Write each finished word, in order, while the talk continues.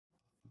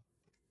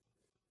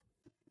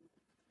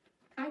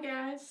Hi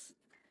guys.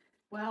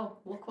 Well,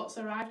 look what's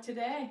arrived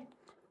today.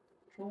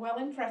 We're well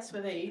impressed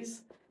with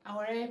these.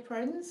 Our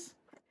aprons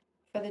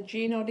for the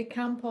Gino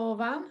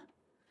D'CampoVan.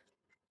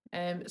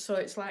 So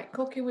it's like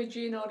cooking with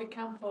Gino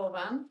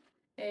D'CampoVan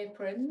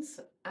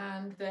aprons,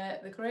 and they're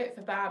great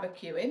for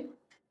barbecuing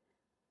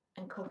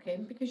and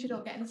cooking because you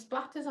don't get any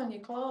splatters on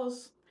your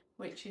clothes,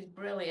 which is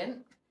brilliant.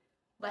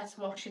 Less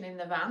washing in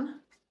the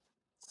van.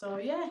 So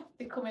yeah,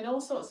 they come in all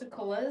sorts of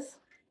colours.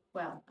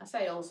 Well, I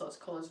say all sorts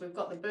of colours. We've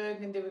got the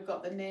burgundy, we've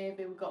got the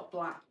navy, we've got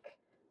black.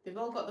 They've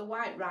all got the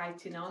white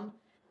writing on,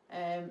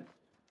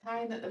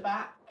 tying at the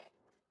back.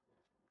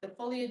 They're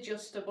fully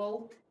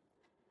adjustable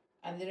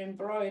and they're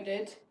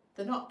embroidered.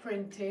 They're not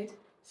printed,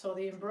 so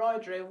the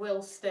embroidery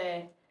will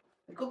stay.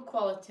 The good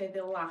quality,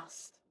 they'll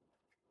last.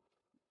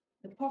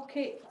 The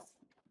pockets,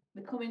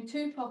 they come in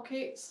 2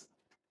 pockets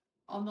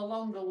on the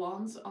longer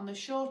ones. On the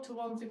shorter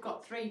ones, they've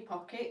got 3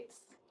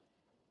 pockets.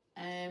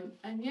 And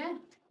yeah,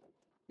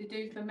 they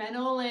do for men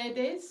or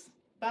ladies,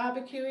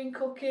 barbecuing,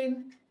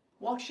 cooking,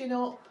 washing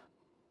up.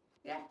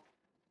 Yeah,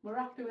 we're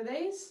happy with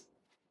these.